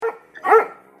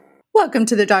Welcome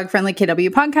to the Dog Friendly KW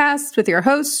podcast with your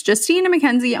hosts, Justine and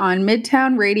Mackenzie on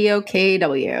Midtown Radio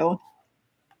KW.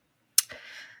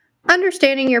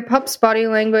 Understanding your pup's body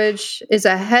language is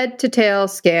a head-to-tail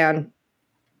scan.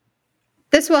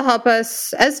 This will help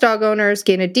us, as dog owners,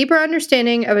 gain a deeper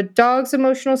understanding of a dog's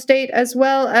emotional state as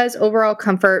well as overall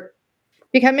comfort.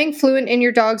 Becoming fluent in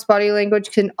your dog's body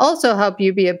language can also help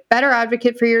you be a better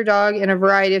advocate for your dog in a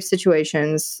variety of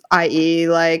situations, i.e.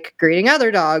 like greeting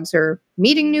other dogs or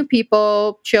meeting new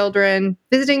people, children,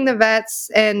 visiting the vets,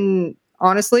 and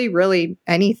honestly, really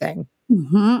anything.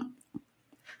 Mm-hmm.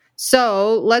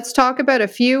 So let's talk about a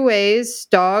few ways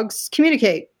dogs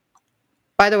communicate.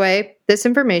 By the way, this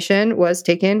information was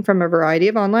taken from a variety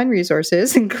of online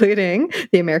resources, including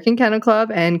the American Kennel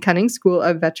Club and Cunning School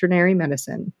of Veterinary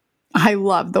Medicine. I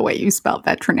love the way you spell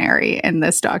veterinary in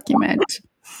this document.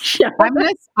 Yeah.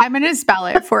 I'm gonna spell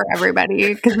it for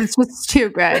everybody because it's just too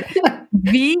good.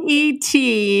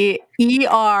 VETERANTY.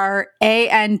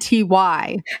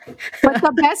 But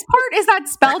the best part is that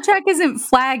spell check isn't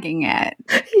flagging it.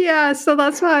 Yeah, so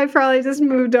that's why I probably just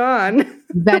moved on.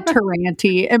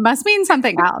 Veteranty. It must mean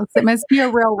something else. It must be a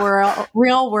real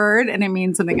word, and it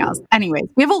means something else. Anyways,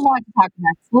 we have a lot to talk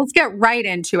about. So let's get right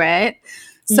into it.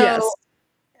 So, yes.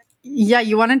 Yeah,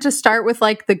 you wanted to start with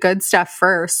like the good stuff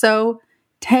first. So,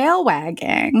 tail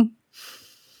wagging.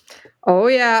 Oh,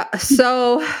 yeah.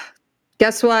 So,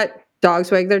 guess what?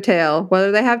 Dogs wag their tail,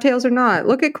 whether they have tails or not.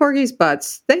 Look at corgis'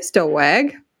 butts. They still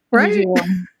wag, right?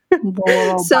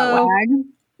 So,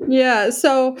 yeah.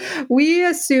 So, we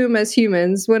assume as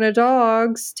humans, when a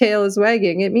dog's tail is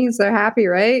wagging, it means they're happy,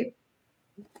 right?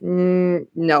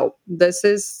 No, this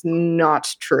is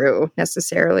not true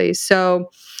necessarily. So,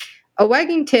 a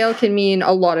wagging tail can mean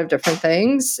a lot of different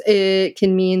things. It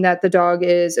can mean that the dog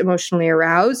is emotionally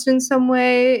aroused in some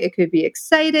way. It could be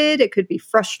excited, it could be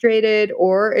frustrated,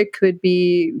 or it could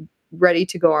be ready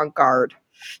to go on guard.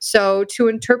 So to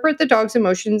interpret the dog's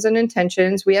emotions and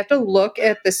intentions, we have to look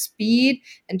at the speed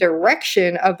and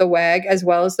direction of the wag as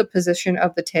well as the position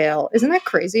of the tail. Isn't that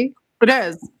crazy? It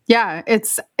is. Yeah,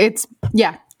 it's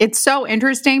so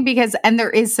interesting because, and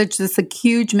there is such this like,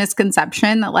 huge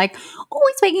misconception that like, oh,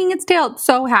 it's wagging its tail, it's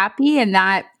so happy, and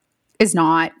that is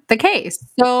not the case.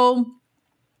 So,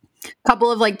 a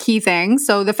couple of like key things.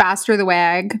 So, the faster the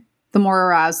wag, the more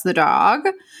aroused the dog.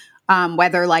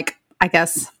 Whether like, I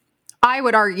guess, I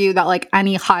would argue that like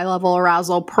any high level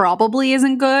arousal probably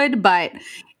isn't good, but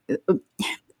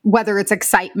whether it's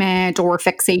excitement or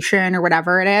fixation or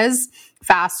whatever it is,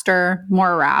 faster,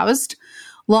 more aroused.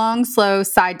 Long, slow,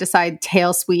 side-to-side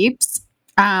tail sweeps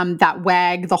that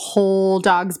wag the whole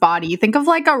dog's body. Think of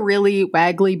like a really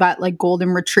waggly butt, like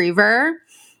golden retriever.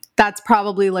 That's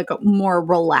probably like a more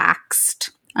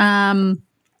relaxed. And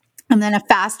then a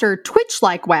faster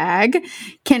twitch-like wag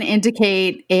can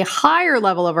indicate a higher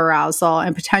level of arousal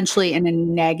and potentially in a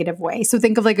negative way. So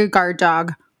think of like a guard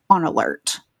dog on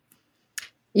alert.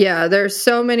 Yeah, there's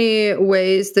so many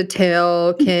ways the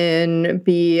tail can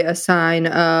be a sign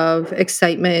of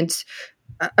excitement,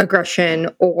 aggression,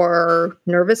 or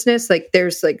nervousness. Like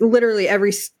there's like literally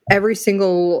every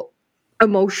single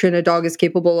emotion a dog is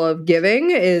capable of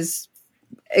giving is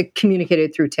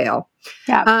communicated through tail.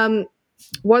 Yeah.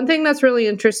 One thing that's really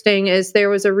interesting is there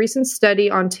was a recent study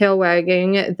on tail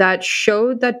wagging that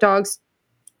showed that dogs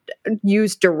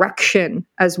use direction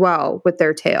as well with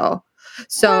their tail.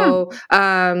 So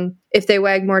if they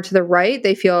wag more to the right,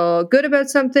 they feel good about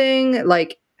something,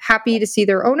 like happy to see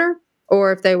their owner.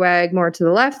 Or if they wag more to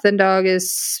the left, then dog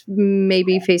is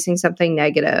maybe facing something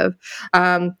negative.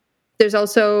 There's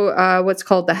also what's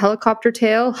called the helicopter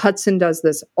tail. Hudson does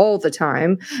this all the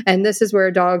time. And this is where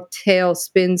a dog tail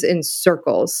spins in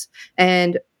circles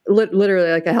and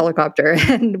literally like a helicopter.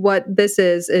 And what this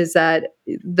is that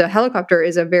the helicopter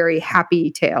is a very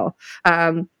happy tail.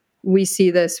 We see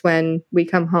this when we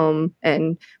come home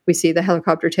and we see the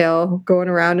helicopter tail going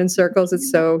around in circles.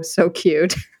 It's so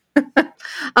cute.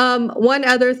 One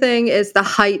other thing is the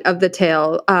height of the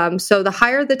tail. So the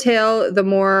higher the tail, the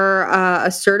more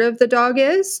assertive the dog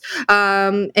is.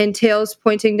 And tails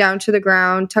pointing down to the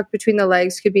ground, tucked between the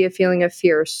legs, could be a feeling of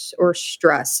fear or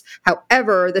stress.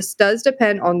 However, this does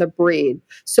depend on the breed.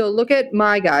 So look at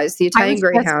my guys, the Italian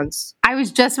Greyhounds. I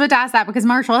was just about to ask that because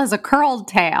Marshall has a curled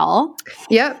tail.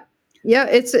 Yep. Yeah,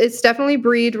 it's definitely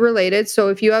breed related. So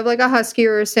if you have like a husky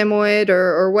or a Samoyed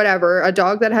or whatever, a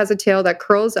dog that has a tail that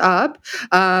curls up,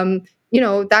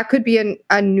 that could be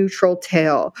a neutral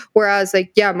tail. Whereas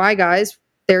like, yeah, my guys,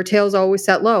 their tails always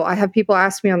set low. I have people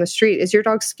ask me on the street, is your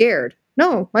dog scared?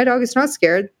 no, my dog is not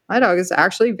scared. My dog is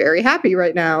actually very happy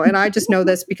right now. And I just know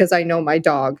this because I know my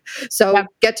dog. So Yep.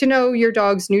 get to know your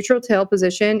dog's neutral tail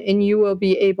position, and you will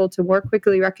be able to more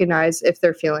quickly recognize if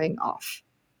they're feeling off.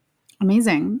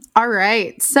 Amazing. All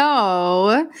right.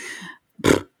 So,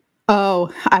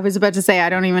 I was about to say, I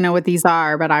don't even know what these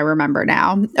are, but I remember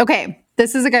now. Okay.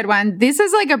 This is a good one. This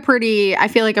is like I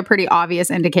feel like a pretty obvious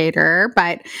indicator,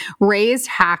 but raised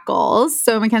hackles.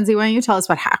 So, Mackenzie, why don't you tell us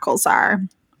what hackles are?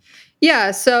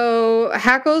 Yeah, so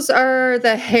hackles are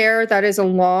the hair that is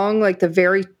along like the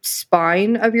very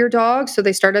spine of your dog. So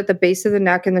they start at the base of the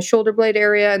neck and the shoulder blade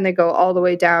area, and they go all the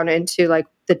way down into like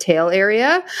the tail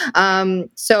area.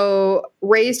 So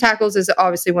raised hackles is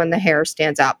obviously when the hair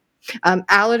stands up.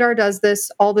 Aladar does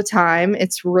this all the time.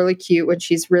 It's really cute when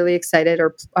she's really excited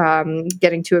or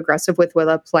getting too aggressive with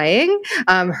Willa playing.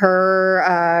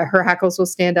 Her hackles will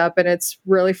stand up, and it's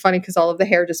really funny because all of the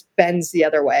hair just bends the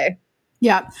other way.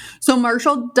 Yeah. So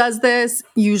Marshall does this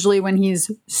usually when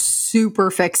he's super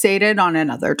fixated on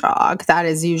another dog. That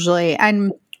is usually,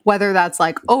 and whether that's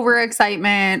like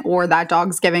overexcitement or that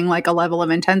dog's giving like a level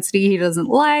of intensity he doesn't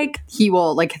like, he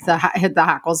will like hit the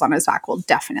hackles on his back will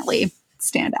definitely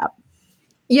stand up.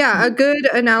 Yeah, a good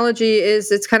analogy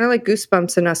is it's kind of like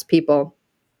goosebumps in us people.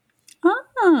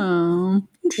 Oh,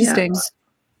 interesting.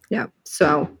 Yeah.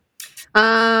 So,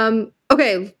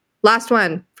 okay. Last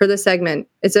one for this segment.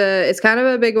 It's kind of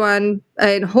a big one,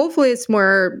 and hopefully it's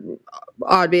more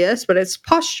obvious, but it's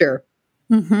posture.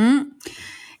 Mm-hmm.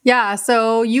 Yeah,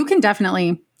 so you can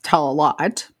definitely tell a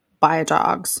lot by a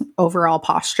dog's overall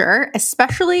posture,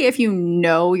 especially if you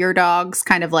know your dog's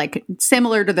kind of like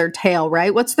similar to their tail,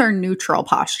 right? What's their neutral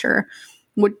posture?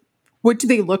 What do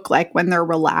they look like when they're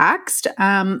relaxed?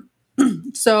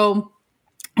 So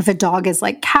if a dog is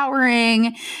like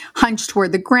cowering, hunched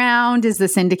toward the ground, is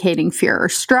this indicating fear or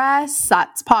stress?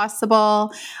 That's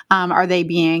possible. Are they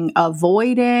being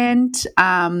avoidant?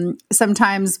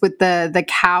 Sometimes with the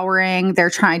cowering, they're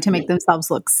trying to make themselves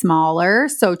look smaller,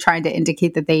 so trying to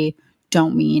indicate that they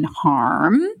don't mean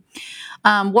harm.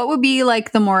 What would be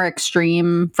like the more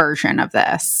extreme version of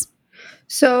this?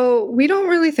 So we don't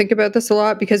really think about this a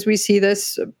lot because we see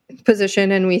this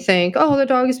position and we think, oh, the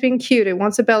dog is being cute. It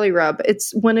wants a belly rub.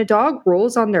 It's when a dog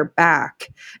rolls on their back,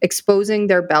 exposing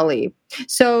their belly.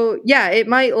 So yeah, it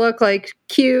might look like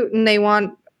cute and they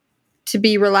want to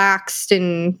be relaxed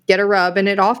and get a rub, and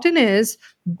it often is,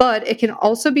 but it can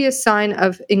also be a sign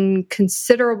of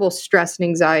considerable stress and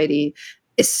anxiety,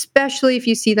 especially if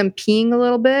you see them peeing a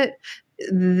little bit.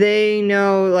 They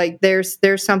know like there's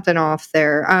something off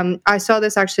there. I saw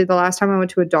this actually the last time I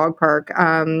went to a dog park.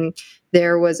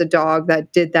 There was a dog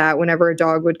that did that. Whenever a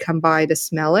dog would come by to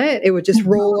smell it, it would just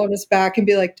roll on his back and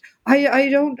be like, I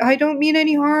don't mean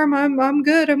any harm. I'm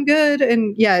good.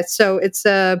 And yeah, so it's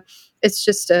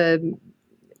just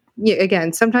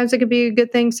again, sometimes it can be a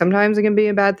good thing, sometimes it can be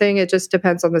a bad thing. It just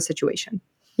depends on the situation.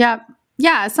 Yep.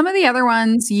 Yeah. Some of the other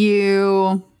ones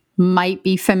you might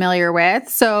be familiar with.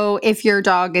 So if your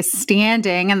dog is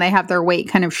standing and they have their weight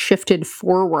kind of shifted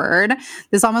forward,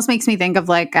 this almost makes me think of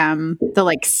like the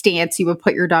like stance you would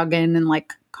put your dog in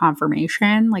like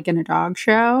conformation, like in a dog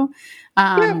show.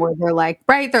 Where they're like,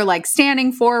 right, they're like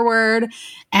standing forward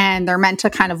and they're meant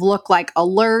to kind of look like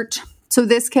alert. So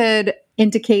this could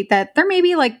indicate that they're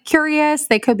maybe like curious,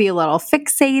 they could be a little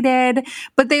fixated,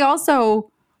 but they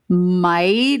also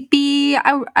might be,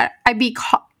 I'd be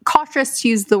cautious to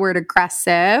use the word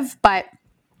aggressive, but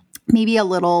maybe a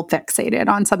little fixated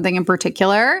on something in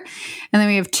particular. And then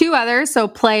we have two others. So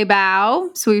play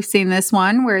bow. So we've seen this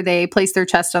one where they place their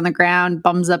chest on the ground,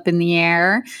 bums up in the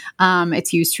air.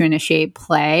 It's used to initiate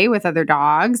play with other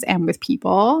dogs and with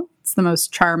people. It's the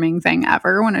most charming thing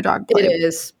ever when a dog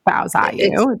bows at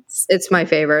you. It's my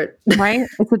favorite. Right?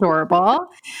 It's adorable.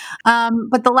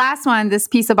 But the last one, this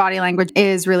piece of body language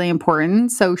is really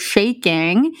important. So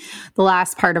shaking, the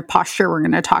last part of posture we're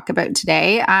going to talk about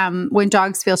today. When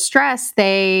dogs feel stress,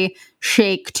 they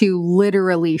shake to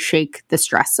literally shake the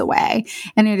stress away.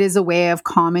 And it is a way of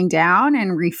calming down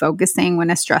and refocusing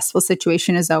when a stressful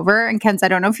situation is over. And Kenz, I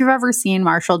don't know if you've ever seen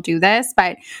Marshall do this,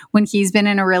 but when he's been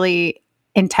in a really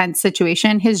intense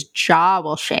situation, his jaw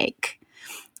will shake.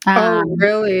 Oh,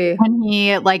 really? When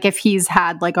he, like, if he's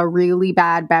had like a really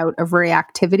bad bout of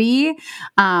reactivity,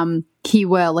 he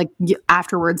will like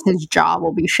afterwards, his jaw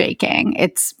will be shaking.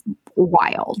 It's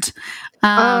wild.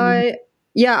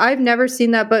 Yeah, I've never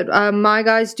seen that, but my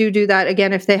guys do that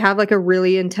again if they have like a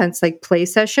really intense like play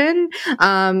session,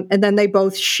 and then they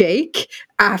both shake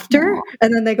after,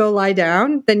 and then they go lie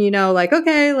down. Then like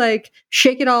okay, like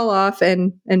shake it all off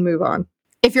and move on.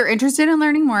 If you're interested in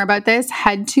learning more about this,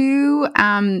 head to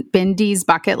Bindy's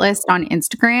Bucket List on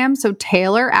Instagram. So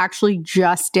Taylor actually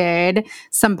just did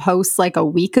some posts like a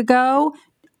week ago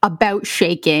about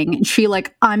shaking. And she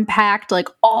like unpacked like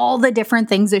all the different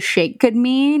things a shake could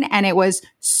mean. And it was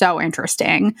so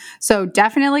interesting. So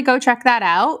definitely go check that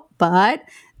out. But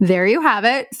there you have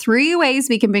it. 3 ways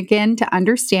we can begin to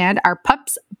understand our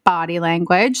pups' body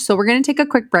language. So we're going to take a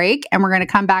quick break and we're going to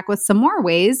come back with some more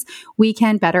ways we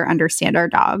can better understand our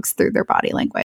dogs through their body language.